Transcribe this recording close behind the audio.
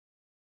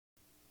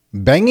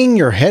Banging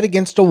your head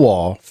against a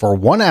wall for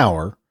 1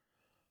 hour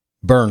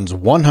burns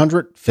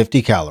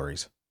 150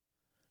 calories.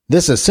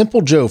 This is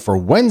Simple Joe for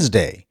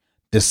Wednesday,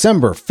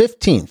 December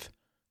 15th,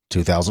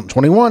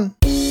 2021.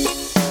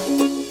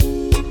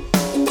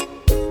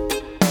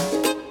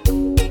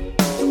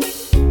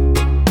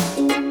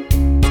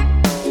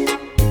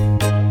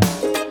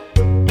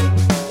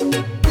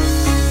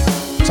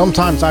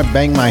 Sometimes I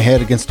bang my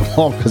head against the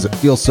wall because it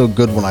feels so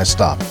good when I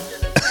stop.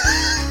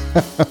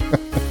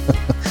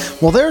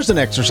 Well, there's an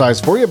exercise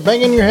for you,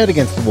 banging your head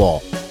against the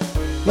wall.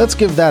 Let's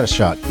give that a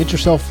shot. Get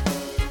yourself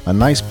a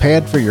nice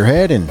pad for your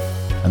head and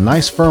a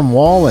nice firm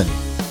wall and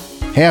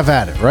have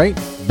at it, right?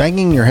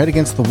 Banging your head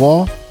against the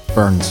wall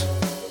burns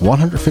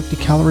 150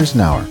 calories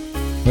an hour.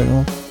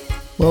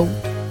 Well,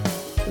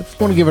 if you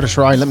want to give it a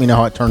try, let me know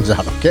how it turns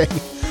out, okay?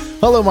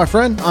 Hello, my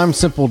friend. I'm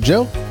Simple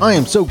Joe. I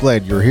am so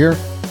glad you're here.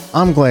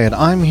 I'm glad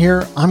I'm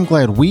here. I'm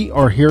glad we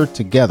are here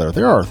together.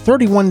 There are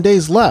 31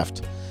 days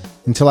left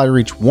until I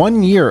reach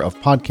 1 year of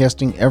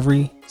podcasting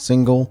every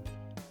single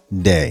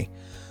day.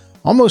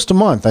 Almost a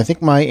month. I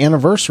think my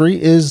anniversary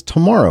is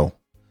tomorrow.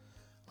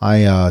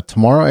 The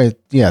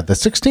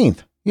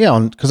 16th.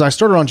 Yeah, because I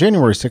started on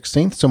January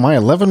 16th, so my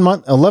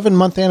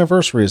 11-month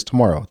anniversary is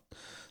tomorrow.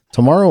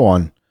 Tomorrow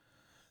on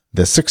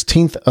the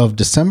 16th of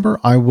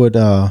December, my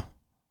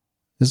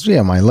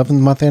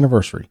 11th-month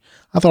anniversary.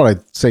 I thought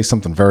I'd say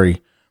something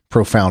very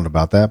profound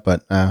about that,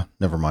 but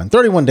never mind.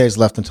 31 days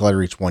left until I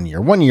reach 1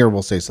 year. 1 year,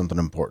 we'll say something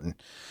important.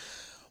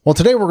 Well,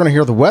 today we're going to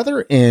hear the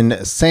weather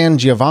in San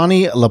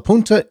Giovanni La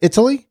Punta,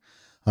 Italy.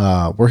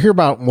 We'll hear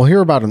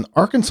about an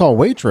Arkansas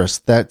waitress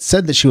that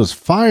said that she was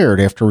fired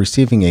after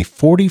receiving a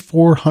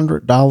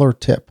 $4,400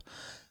 tip.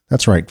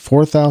 That's right,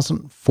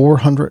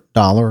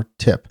 $4,400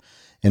 tip,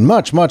 and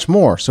much, much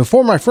more. So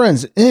for my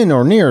friends in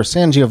or near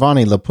San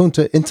Giovanni La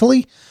Punta,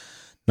 Italy,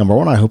 number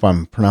one, I hope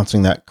I'm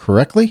pronouncing that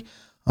correctly.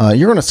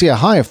 You're going to see a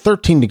high of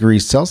 13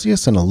 degrees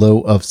Celsius and a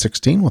low of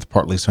 16 with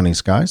partly sunny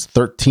skies.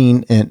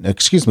 13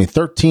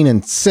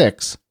 and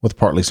 6 with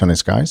partly sunny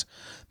skies.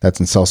 That's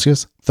in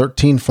Celsius.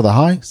 13 for the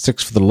high,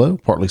 6 for the low,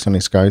 partly sunny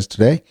skies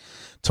today.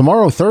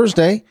 Tomorrow,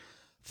 Thursday,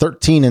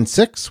 13 and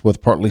 6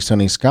 with partly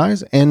sunny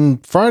skies.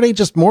 And Friday,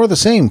 just more of the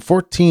same,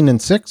 14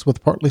 and 6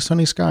 with partly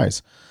sunny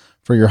skies.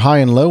 For your high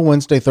and low,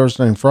 Wednesday,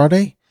 Thursday, and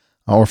Friday.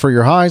 Or for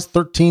your highs,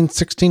 13,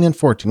 16, and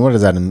 14. What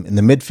is that, in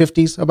the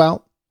mid-50s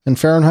about in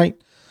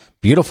Fahrenheit?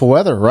 Beautiful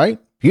weather, right?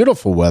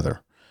 Beautiful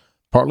weather.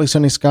 Partly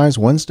sunny skies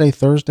Wednesday,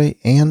 Thursday,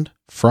 and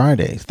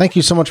Friday. Thank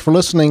you so much for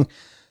listening,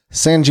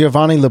 San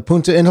Giovanni La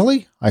Punta,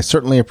 Italy. I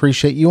certainly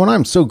appreciate you, and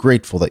I'm so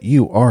grateful that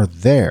you are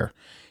there.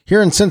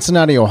 Here in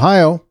Cincinnati,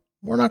 Ohio,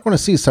 we're not going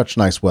to see such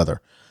nice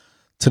weather.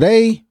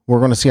 Today, we're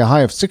going to see a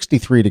high of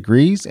 63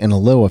 degrees and a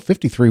low of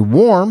 53.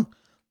 Warm,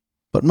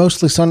 but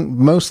mostly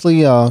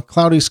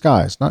cloudy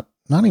skies. Not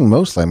even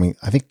mostly.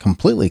 I think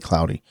completely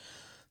cloudy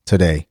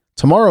today.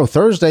 Tomorrow,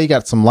 Thursday, you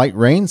got some light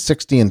rain,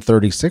 60 and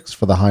 36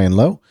 for the high and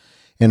low.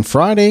 And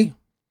Friday,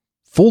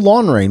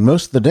 full-on rain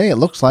most of the day. It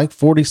looks like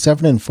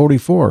 47 and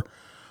 44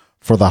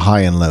 for the high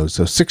and low.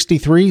 So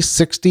 63,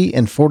 60,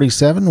 and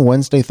 47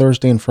 Wednesday,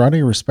 Thursday, and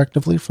Friday,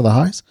 respectively, for the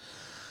highs.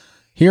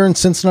 Here in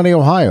Cincinnati,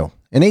 Ohio.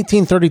 In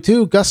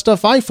 1832,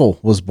 Gustave Eiffel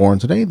was born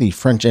today, the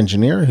French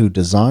engineer who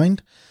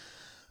designed,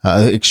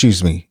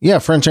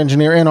 French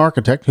engineer and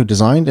architect who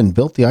designed and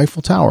built the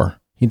Eiffel Tower.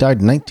 He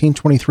died in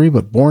 1923,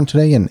 but born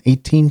today in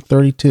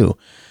 1832.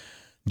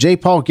 J.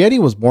 Paul Getty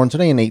was born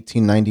today in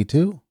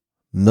 1892.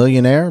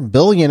 Millionaire,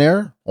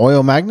 billionaire,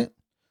 oil magnate,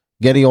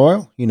 Getty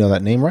Oil, you know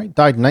that name, right?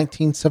 Died in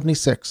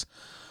 1976.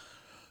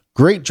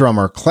 Great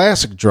drummer,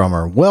 classic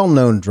drummer,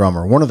 well-known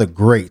drummer, one of the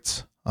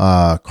greats.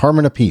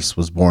 Carmen Appice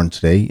was born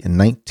today in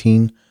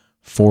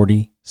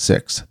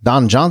 1946.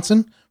 Don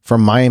Johnson from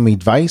Miami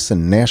Vice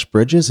and Nash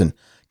Bridges, and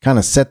kind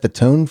of set the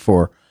tone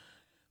for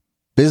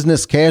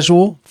business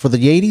casual for the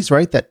 80s,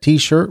 right? That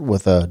t-shirt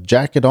with a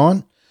jacket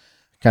on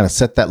kind of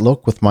set that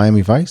look with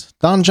Miami Vice.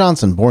 Don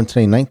Johnson, born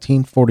today in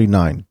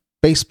 1949.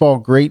 Baseball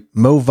great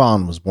Mo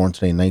Vaughn was born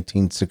today in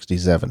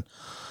 1967.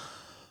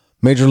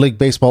 Major League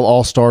Baseball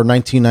All-Star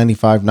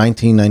 1995,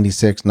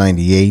 1996,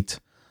 98.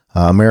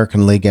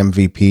 American League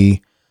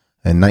MVP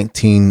in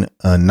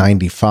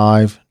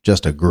 1995.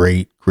 Just a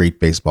great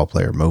baseball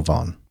player, Mo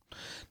Vaughn.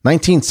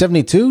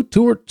 1972,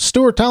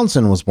 Stuart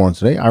Townsend was born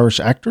today, Irish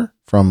actor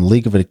from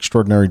League of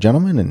Extraordinary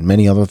Gentlemen and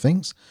many other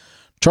things.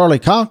 Charlie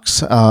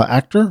Cox,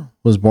 actor,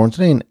 was born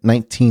today in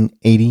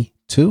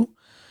 1982.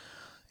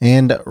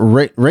 And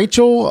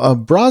Rachel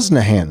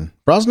Brosnahan.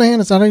 Brosnahan,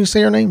 is that how you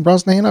say her name?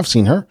 Brosnahan, I've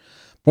seen her.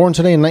 Born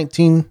today in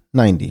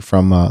 1990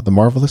 from The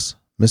Marvelous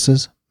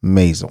Mrs.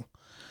 Maisel.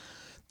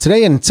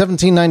 Today in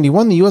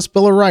 1791, the U.S.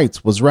 Bill of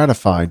Rights was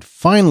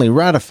finally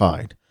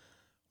ratified,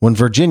 when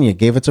Virginia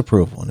gave its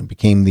approval, and it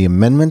became the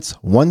Amendments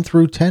 1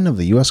 through 10 of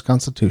the U.S.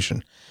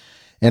 Constitution.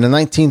 And in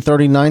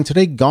 1939,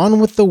 today, Gone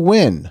with the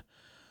Wind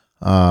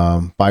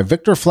by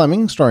Victor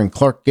Fleming, starring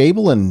Clark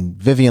Gable and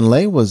Vivien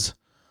Leigh, was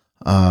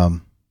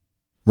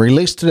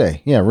released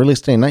today. Yeah,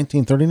 released today in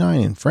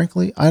 1939, and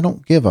frankly, I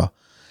don't give a.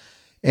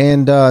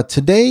 And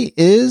today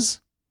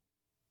is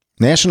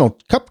National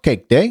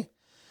Cupcake Day.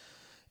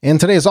 And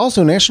today is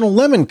also National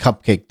Lemon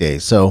Cupcake Day.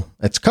 So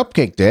it's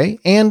Cupcake Day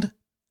and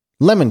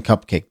Lemon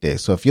Cupcake Day.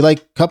 So if you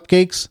like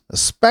cupcakes,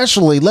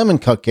 especially lemon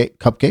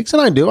cupcakes,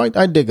 and I do,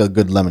 I dig a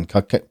good lemon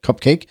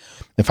cupcake,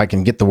 if I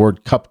can get the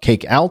word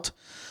cupcake out.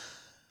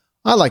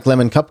 I like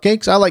lemon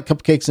cupcakes. I like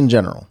cupcakes in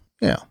general.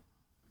 Yeah,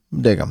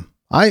 dig them.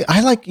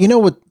 I like,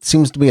 what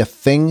seems to be a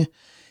thing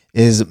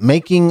is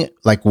making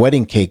like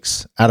wedding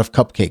cakes out of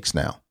cupcakes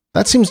now.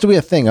 That seems to be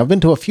a thing. I've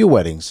been to a few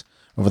weddings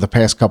over the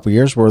past couple of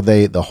years where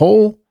the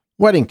whole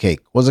wedding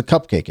cake was a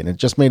cupcake, and it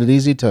just made it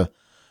easy to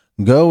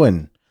go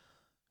and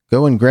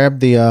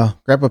grab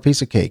a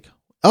piece of cake.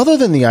 Other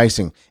than the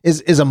icing,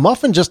 is a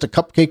muffin just a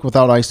cupcake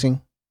without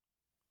icing?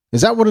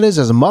 Is that what it is?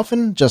 Is a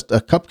muffin just a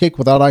cupcake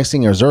without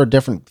icing, or is there a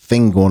different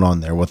thing going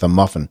on there with a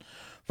muffin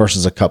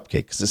versus a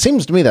cupcake? Because it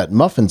seems to me that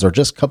muffins are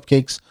just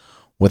cupcakes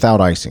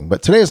without icing.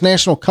 But today is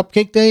National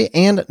Cupcake Day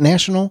and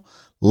National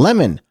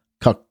Lemon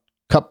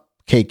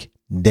Cupcake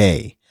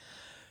Day.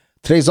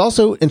 Today's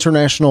also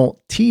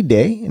International Tea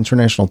Day.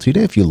 International Tea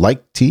Day. If you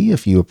like tea,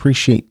 if you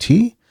appreciate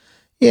tea,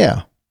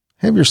 yeah,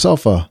 have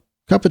yourself a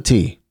cup of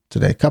tea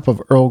today. Cup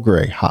of Earl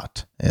Grey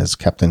hot, as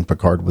Captain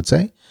Picard would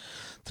say.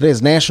 Today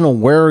is National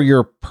Wear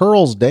Your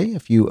Pearls Day.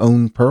 If you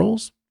own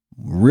pearls,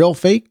 real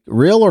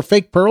or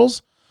fake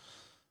pearls,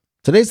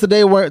 today's the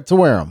day to wear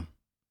them.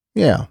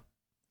 Yeah,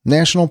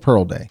 National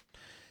Pearl Day.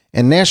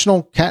 And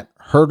National Cat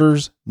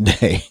Herders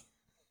Day.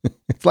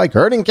 It's like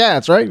herding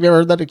cats, right? Have you ever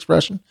heard that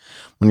expression?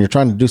 When you're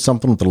trying to do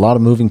something with a lot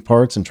of moving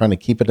parts and trying to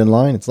keep it in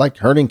line, it's like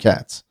herding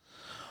cats.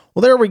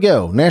 Well, there we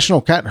go.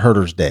 National Cat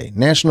Herders Day,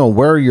 National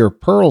Wear Your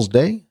Pearls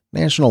Day,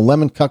 National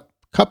Lemon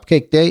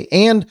Cupcake Day,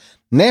 and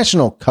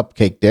National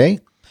Cupcake Day,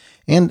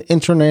 and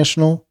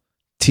International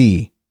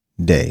Tea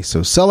Day.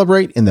 So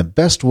celebrate in the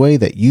best way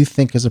that you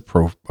think is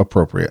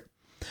appropriate.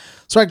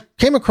 So I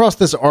came across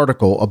this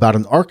article about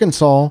an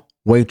Arkansas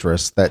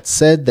waitress that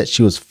said that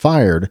she was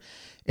fired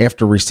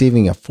after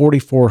receiving a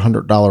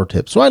 $4,400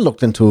 tip. So I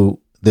looked into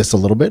this a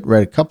little bit,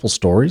 read a couple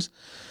stories,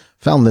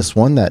 found this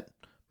one that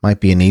might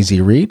be an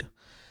easy read.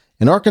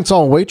 An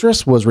Arkansas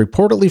waitress was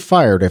reportedly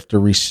fired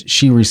after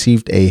she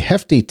received a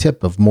hefty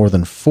tip of more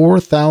than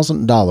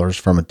 $4,000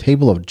 from a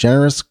table of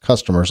generous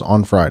customers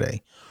on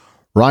Friday.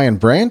 Ryan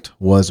Brandt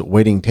was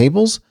waiting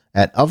tables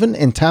at Oven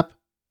and Tap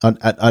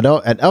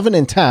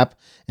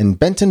in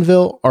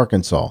Bentonville,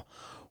 Arkansas,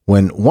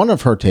 when one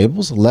of her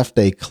tables left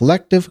a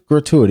collective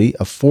gratuity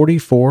of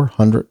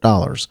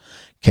 $4,400.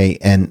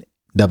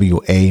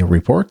 KNWA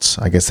reports.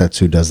 I guess that's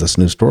who does this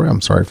news story.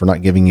 I'm sorry for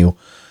not giving you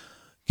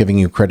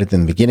credit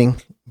in the beginning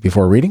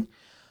before reading.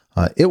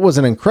 It was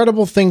an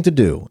incredible thing to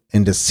do,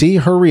 and to see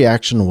her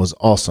reaction was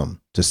awesome.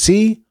 To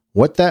see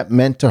what that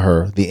meant to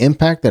her, the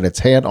impact that it's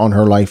had on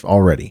her life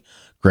already.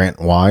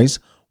 Grant Wise,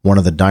 one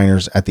of the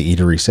diners at the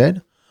eatery,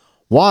 said.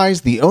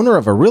 Wise, the owner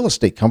of a real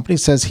estate company,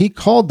 says he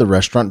called the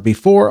restaurant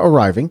before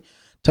arriving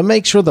to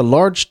make sure the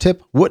large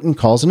tip wouldn't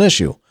cause an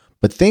issue.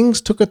 But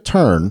things took a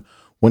turn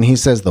when he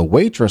says the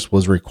waitress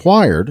was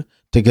required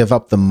to give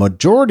up the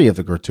majority of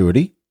the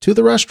gratuity to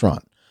the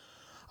restaurant.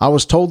 I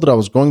was told that I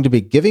was going to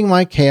be giving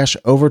my cash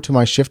over to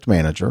my shift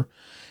manager,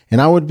 and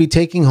I would be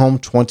taking home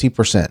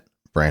 20%,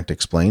 Brandt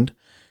explained.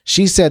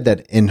 She said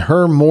that in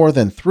her more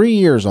than 3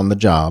 years on the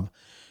job,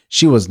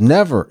 she has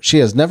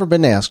never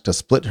been asked to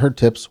split her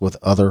tips with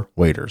other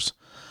waiters.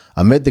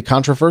 Amid the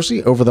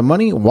controversy over the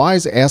money,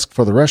 Wise asked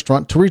for the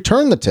restaurant to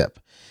return the tip,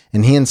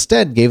 and he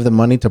instead gave the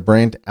money to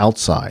Brandt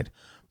outside.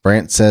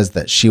 Brandt says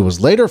that she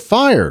was later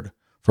fired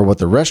for what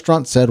the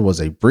restaurant said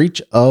was a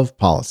breach of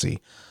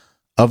policy.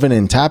 Oven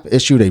and Tap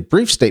issued a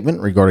brief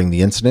statement regarding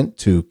the incident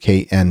to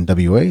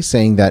KNWA,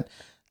 saying that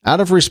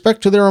out of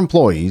respect to their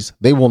employees,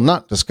 they will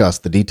not discuss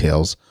the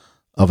details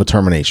of a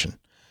termination.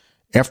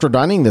 After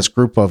dining, this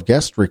group of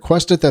guests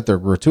requested that their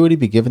gratuity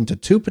be given to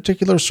two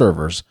particular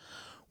servers.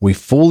 We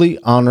fully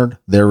honored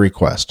their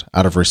request.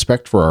 Out of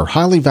respect for our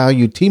highly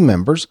valued team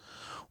members,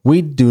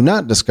 we do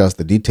not discuss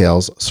the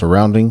details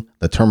surrounding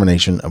the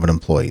termination of an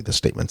employee, the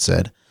statement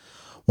said.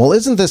 Well,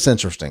 isn't this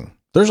interesting?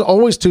 There's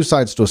always two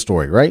sides to a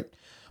story, right?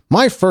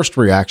 My first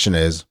reaction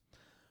is,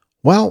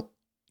 well,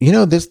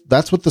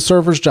 that's what the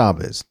server's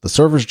job is. The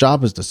server's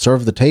job is to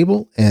serve the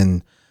table,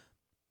 and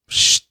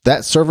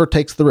that server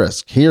takes the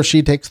risk. He or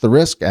she takes the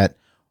risk at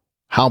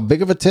how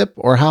big of a tip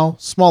or how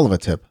small of a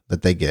tip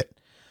that they get.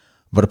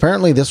 But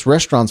apparently this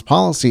restaurant's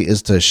policy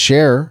is to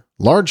share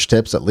large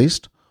tips, at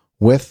least,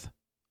 with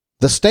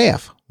the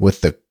staff,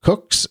 with the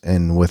cooks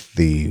and with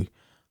the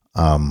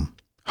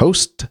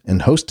host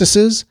and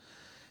hostesses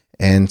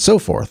and so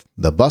forth,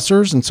 the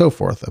bussers and so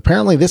forth.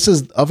 Apparently this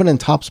is Oven and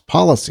Top's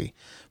policy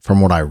from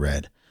what I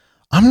read.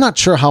 I'm not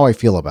sure how I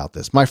feel about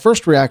this. My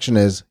first reaction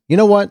is, you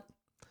know what?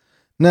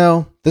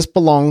 No, this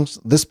belongs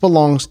to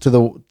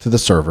the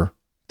server.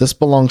 This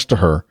belongs to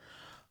her.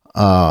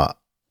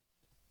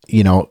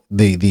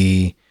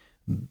 The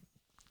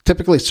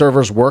typically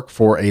servers work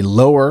for a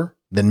lower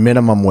than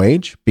minimum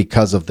wage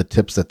because of the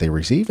tips that they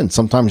receive. And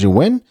sometimes you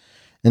win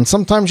and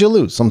sometimes you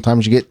lose.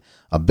 Sometimes you get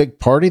a big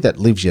party that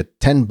leaves you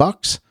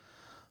 $10.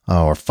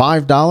 or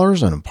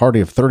 $5 and a party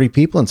of 30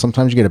 people. And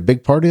sometimes you get a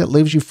big party that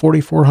leaves you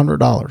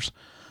 $4,400.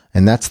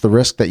 And that's the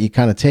risk that you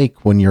kind of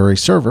take when you're a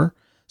server.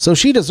 So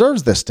she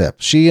deserves this tip.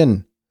 She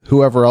and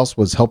whoever else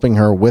was helping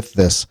her with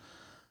this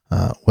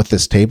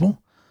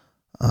table.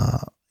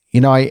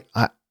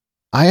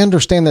 I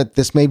understand that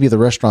this may be the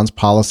restaurant's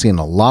policy, and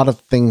a lot of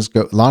things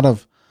go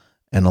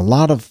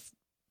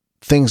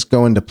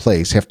into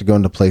place, have to go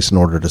into place in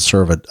order to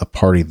serve a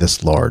party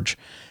this large.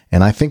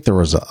 And I think there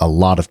was a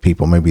lot of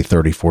people, maybe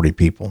 30, 40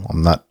 people.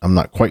 I'm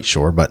not quite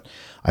sure, but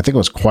I think it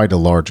was quite a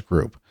large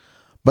group.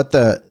 But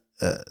the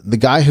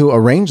guy who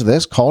arranged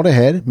this called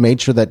ahead,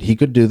 made sure that he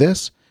could do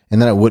this,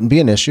 and then it wouldn't be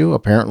an issue.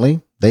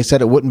 Apparently, they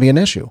said it wouldn't be an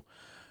issue,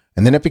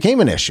 and then it became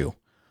an issue.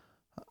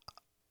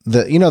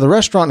 The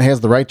restaurant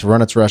has the right to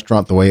run its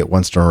restaurant the way it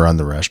wants to run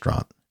the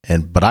restaurant,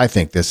 but I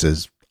think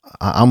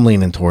I'm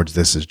leaning towards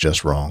this is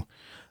just wrong.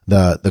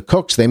 The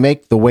cooks, they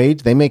make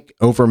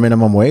over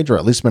minimum wage, or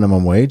at least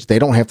minimum wage. They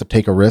don't have to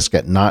take a risk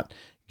at not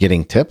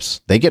getting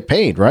tips. They get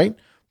paid, right?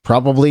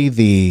 Probably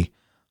the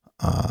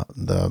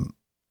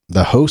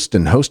host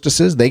and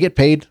hostesses, they get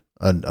paid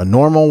a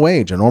normal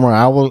wage, a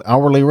normal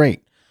hourly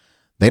rate.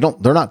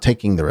 They're not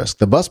taking the risk.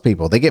 The bus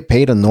people, they get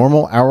paid a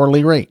normal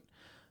hourly rate.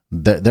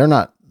 They're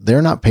not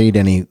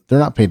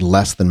paid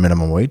less than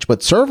minimum wage.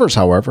 But servers,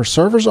 however,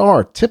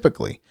 are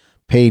typically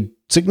paid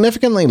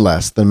significantly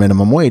less than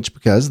minimum wage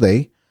because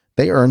they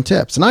earn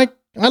tips. And I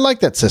like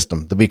that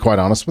system, to be quite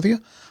honest with you.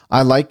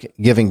 I like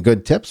giving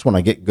good tips when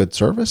I get good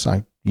service.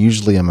 I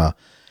usually am a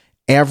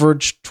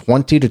average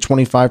 20 to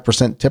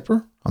 25%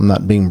 tipper. I'm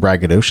not being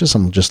braggadocious.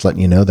 I'm just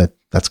letting you know that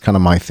that's kind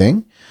of my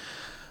thing.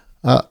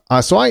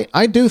 So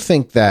I do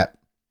think that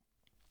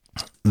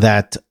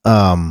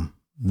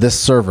this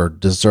server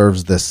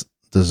deserves this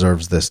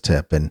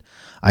tip. And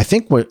I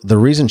think the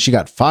reason she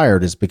got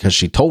fired is because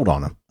she told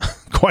on him.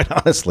 Quite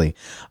honestly,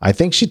 I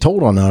think she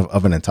told on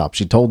Oven and Top.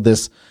 She told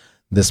this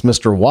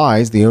Mr.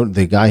 Wise,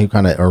 the guy who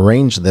kind of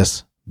arranged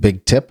this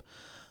big tip,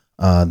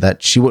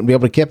 that she wouldn't be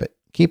able to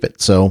keep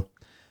it. So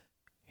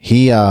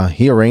he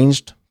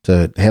arranged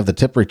to have the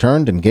tip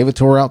returned and gave it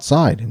to her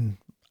outside. And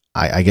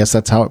I guess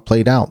that's how it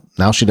played out.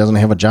 Now she doesn't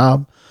have a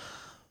job.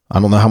 I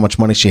don't know how much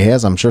money she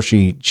has. I'm sure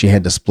she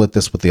had to split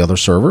this with the other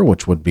server,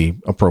 which would be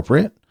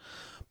appropriate.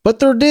 But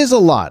there is a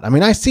lot. I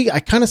mean, I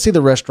kind of see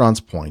the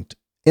restaurant's point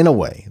in a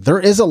way. There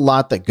is a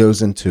lot that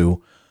goes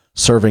into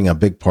serving a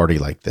big party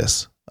like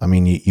this. I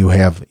mean,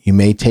 you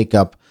may take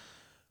up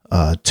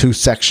 2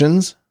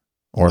 sections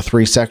or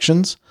 3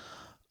 sections.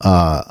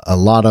 A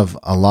lot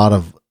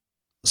of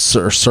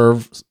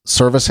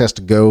service has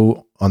to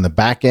go on the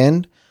back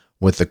end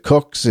with the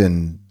cooks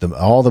and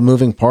all the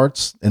moving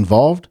parts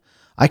involved.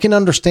 I can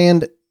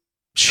understand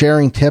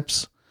sharing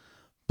tips,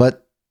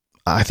 but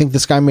I think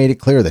this guy made it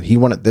clear that he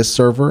wanted this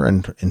server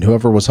and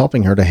whoever was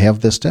helping her to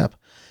have this tip.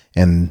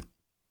 And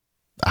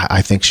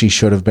I think she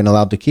should have been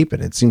allowed to keep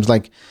it. It seems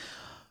like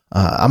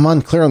I'm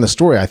unclear on the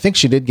story. I think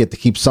she did get to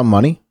keep some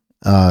money.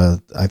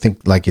 I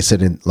think, like it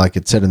said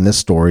in this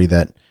story,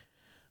 that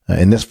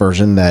in this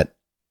version that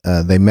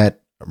they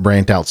met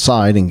Brandt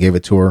outside and gave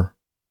it to her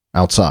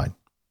outside.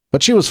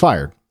 But she was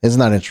fired. Isn't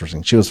that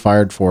interesting? She was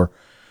fired for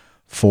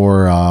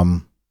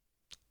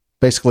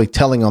basically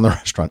tattling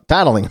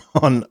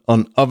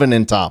on Oven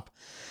and Top.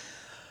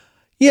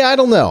 Yeah, I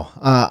don't know.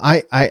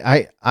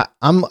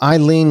 I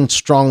lean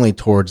strongly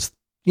towards,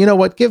 you know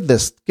what? Give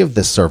this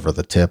server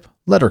the tip.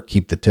 Let her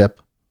keep the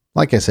tip.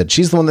 Like I said,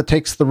 she's the one that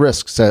takes the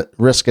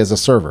risk as a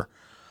server.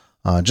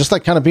 Just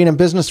like kind of being in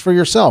business for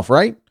yourself,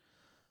 right?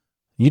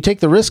 You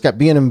take the risk at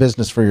being in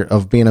business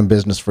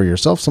for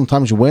yourself.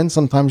 Sometimes you win,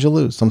 sometimes you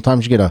lose.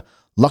 Sometimes you get a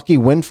lucky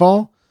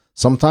windfall.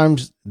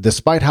 Sometimes,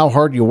 despite how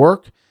hard you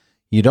work,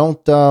 you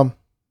don't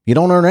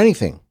earn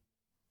anything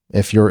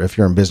if you're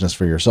in business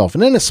for yourself.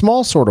 And in a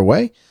small sort of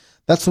way,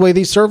 that's the way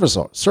these servers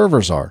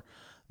are.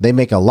 They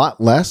make a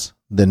lot less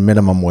than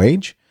minimum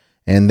wage,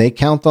 and they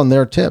count on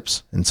their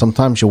tips. And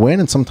sometimes you win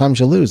and sometimes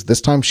you lose.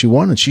 This time she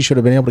won, and she should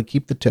have been able to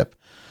keep the tip.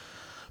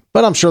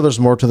 But I'm sure there's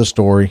more to the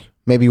story.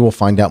 Maybe we'll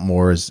find out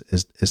more as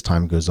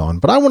time goes on.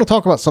 But I want to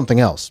talk about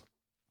something else.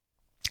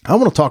 I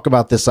want to talk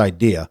about this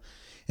idea.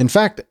 In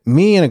fact,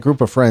 me and a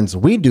group of friends,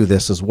 we do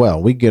this as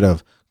well. We get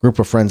a group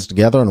of friends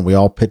together and we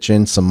all pitch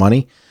in some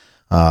money,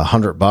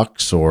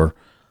 $100 or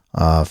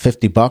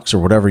 $50 or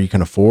whatever you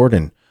can afford.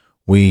 And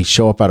we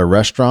show up at a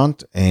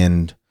restaurant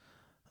and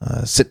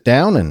sit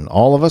down, and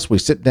all of us, we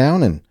sit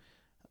down and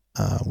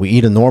we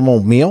eat a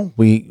normal meal.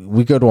 We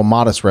go to a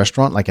modest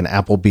restaurant like an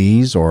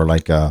Applebee's or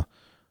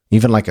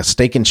even like a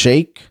Steak and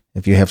Shake,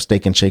 if you have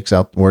Steak and Shakes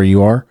out where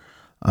you are.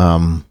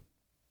 Let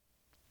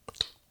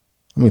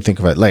me think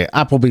of it. Like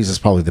Applebee's is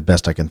probably the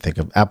best I can think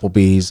of.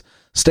 Applebee's.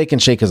 Steak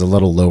and Shake is a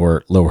little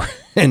lower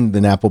end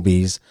than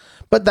Applebee's,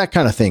 but that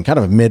kind of thing, kind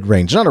of a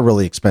mid-range, not a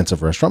really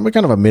expensive restaurant, but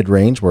kind of a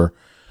mid-range where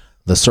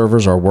the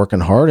servers are working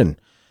hard, and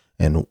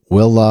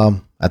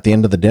we'll at the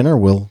end of the dinner,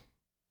 we'll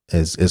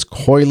as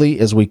coyly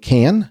as we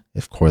can,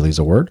 if coyly is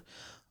a word,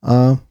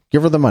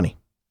 give her the money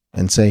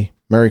and say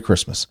Merry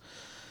Christmas.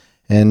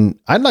 And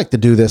I'd like to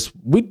do this.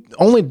 We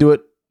only do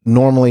it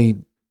normally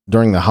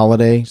during the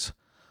holidays.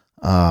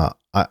 I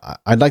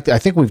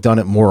think we've done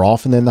it more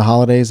often than the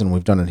holidays, and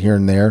we've done it here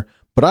and there,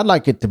 but I'd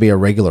like it to be a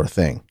regular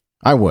thing.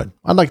 I'd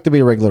like it to be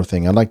a regular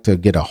thing. I'd like to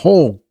get a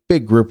whole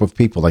big group of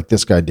people like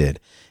this guy did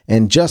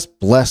and just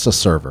bless a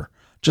server.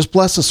 Just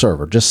bless a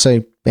server. Just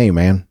say, hey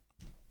man,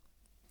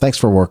 thanks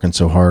for working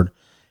so hard.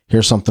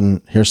 Here's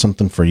something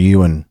for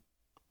you and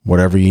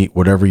whatever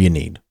you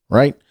need,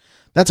 right?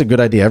 That's a good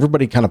idea.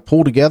 Everybody kind of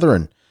pull together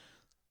and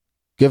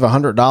give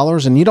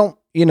 $100, and you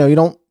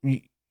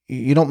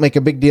don't make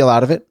a big deal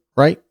out of it,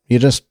 right? You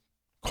just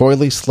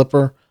coyly slip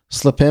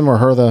him or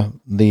her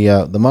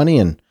the money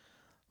and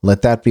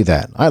let that be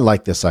that. I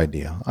like this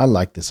idea.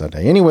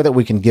 Any way that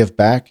we can give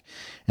back,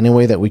 any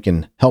way that we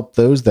can help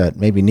those that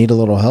maybe need a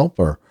little help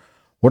or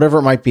whatever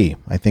it might be,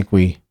 I think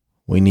we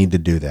need to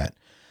do that.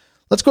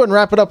 Let's go ahead and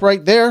wrap it up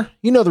right there.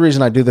 You know, the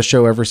reason I do the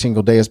show every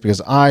single day is because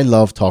I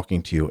love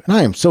talking to you. And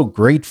I am so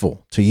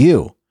grateful to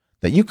you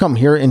that you come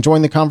here and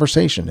join the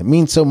conversation. It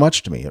means so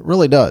much to me. It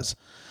really does.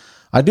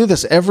 I do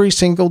this every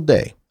single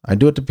day. I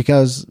do it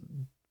because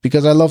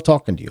I love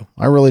talking to you.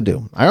 I really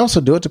do. I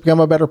also do it to become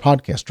a better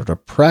podcaster, to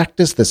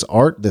practice this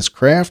art, this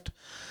craft,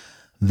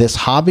 this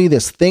hobby,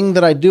 this thing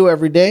that I do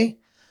every day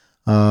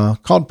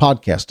called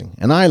podcasting.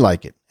 And I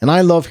like it. And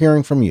I love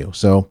hearing from you.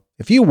 So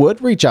if you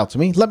would, reach out to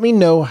me. Let me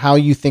know how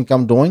you think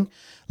I'm doing.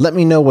 Let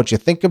me know what you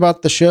think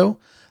about the show.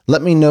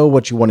 Let me know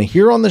what you want to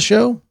hear on the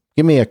show.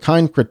 Give me a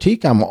kind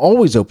critique. I'm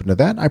always open to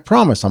that. I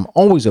promise I'm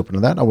always open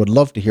to that. I would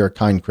love to hear a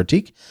kind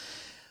critique.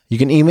 You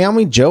can email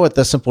me,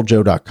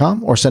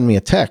 joe@thesimplejoe.com, or send me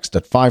a text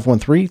at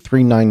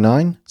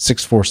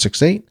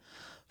 513-399-6468,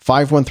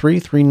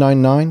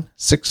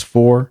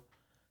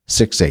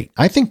 513-399-6468.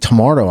 I think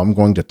tomorrow I'm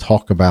going to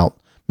talk about,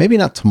 maybe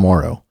not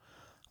tomorrow,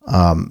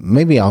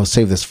 maybe I'll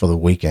save this for the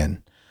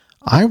weekend.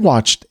 I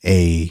watched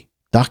a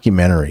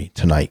documentary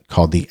tonight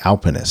called The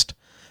Alpinist.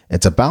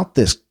 It's about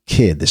this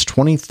kid, this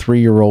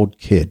 23-year-old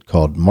kid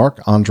called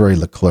Marc-Andre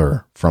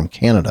Leclerc from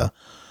Canada,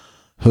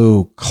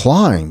 who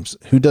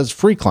does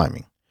free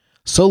climbing,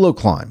 solo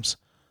climbs,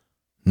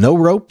 no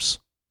ropes,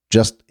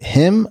 just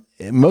him.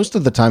 Most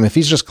of the time, if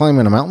he's just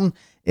climbing a mountain,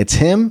 it's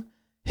him,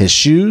 his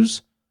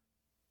shoes,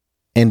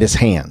 and his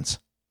hands.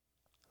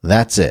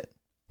 That's it.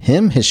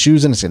 Him, his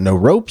shoes, and his hands. No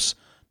ropes,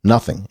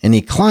 nothing. And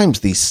he climbs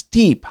these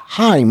steep,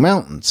 high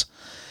mountains.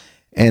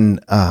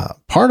 And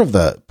part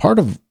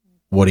of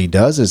what he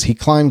does is he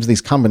climbs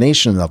these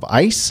combinations of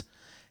ice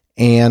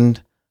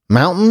and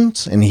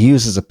mountains, and he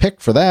uses a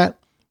pick for that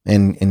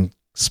and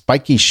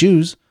spiky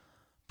shoes.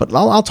 But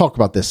I'll talk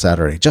about this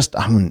Saturday. Just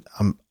I'm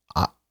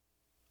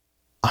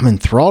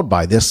enthralled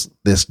by this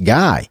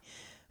guy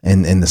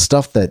and the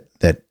stuff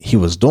that he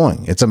was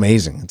doing. It's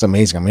amazing. It's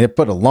amazing. I mean, it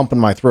put a lump in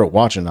my throat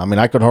watching. I mean,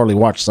 I could hardly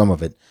watch some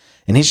of it.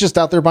 And he's just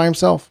out there by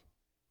himself.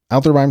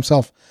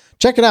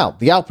 Check it out.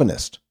 The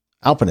Alpinist.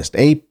 Alpinist.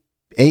 ALPINIST.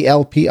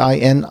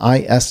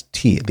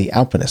 The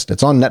Alpinist.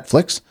 It's on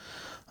Netflix.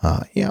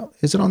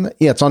 Is it on that?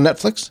 Yeah, it's on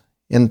Netflix.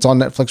 And it's on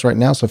Netflix right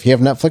now. So if you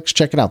have Netflix,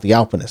 check it out. The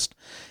Alpinist.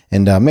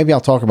 And maybe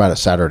I'll talk about it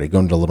Saturday, go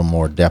into a little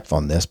more depth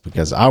on this,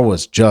 because I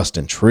was just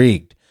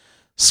intrigued.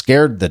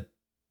 Scared the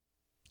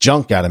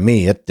junk out of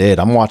me. It did.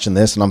 I'm watching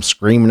this and I'm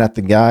screaming at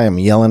the guy. I'm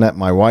yelling at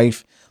my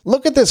wife.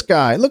 Look at this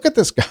guy. Look at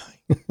this guy.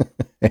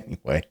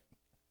 Anyway,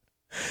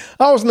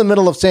 I was in the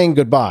middle of saying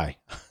goodbye.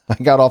 I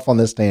got off on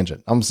this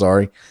tangent. I'm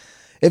sorry.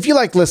 If you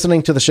like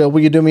listening to the show,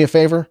 will you do me a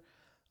favor?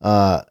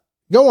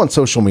 Go on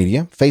social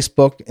media,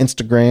 Facebook,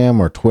 Instagram,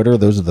 or Twitter.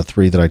 Those are the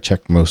three that I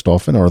check most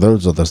often, or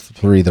those are the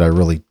three that I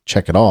really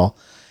check at all.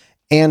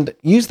 And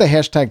use the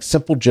hashtag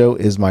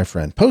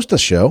 #SimpleJoeIsMyFriend. Post a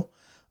show.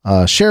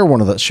 Share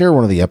one of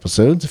the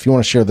episodes. If you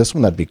want to share this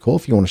one, that'd be cool.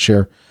 If you want to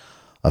share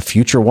a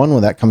future one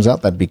when that comes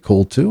out, that'd be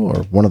cool too.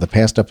 Or one of the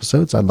past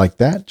episodes, I'd like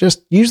that.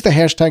 Just use the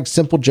hashtag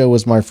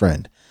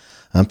 #SimpleJoeIsMyFriend.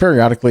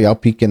 Periodically, I'll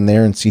peek in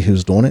there and see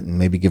who's doing it and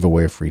maybe give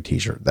away a free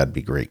t-shirt. That'd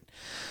be great.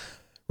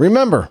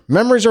 Remember,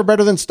 memories are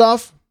better than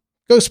stuff.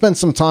 Go spend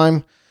some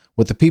time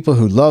with the people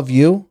who love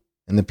you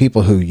and the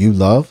people who you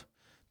love.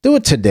 Do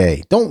it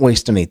today. Don't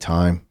waste any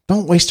time.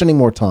 Don't waste any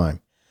more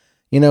time.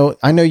 You know,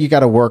 I know you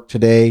got to work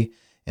today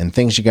and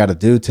things you got to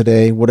do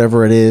today,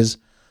 whatever it is.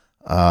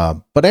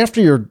 But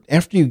after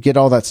you get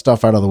all that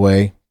stuff out of the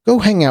way, go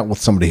hang out with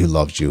somebody who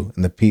loves you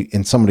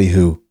and somebody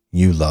who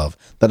you love,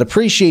 that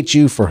appreciates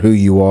you for who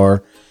you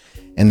are,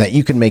 and that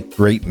you can make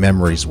great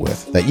memories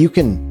with, that you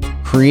can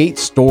create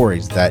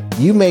stories that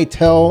you may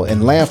tell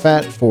and laugh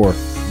at for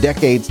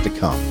decades to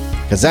come,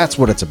 because that's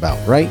what it's about,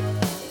 right?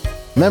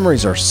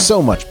 Memories are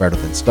so much better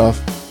than stuff.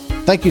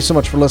 Thank you so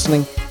much for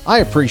listening. I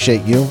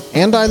appreciate you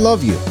and I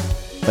love you,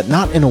 but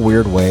not in a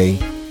weird way.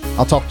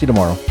 I'll talk to you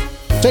tomorrow.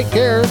 Take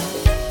care.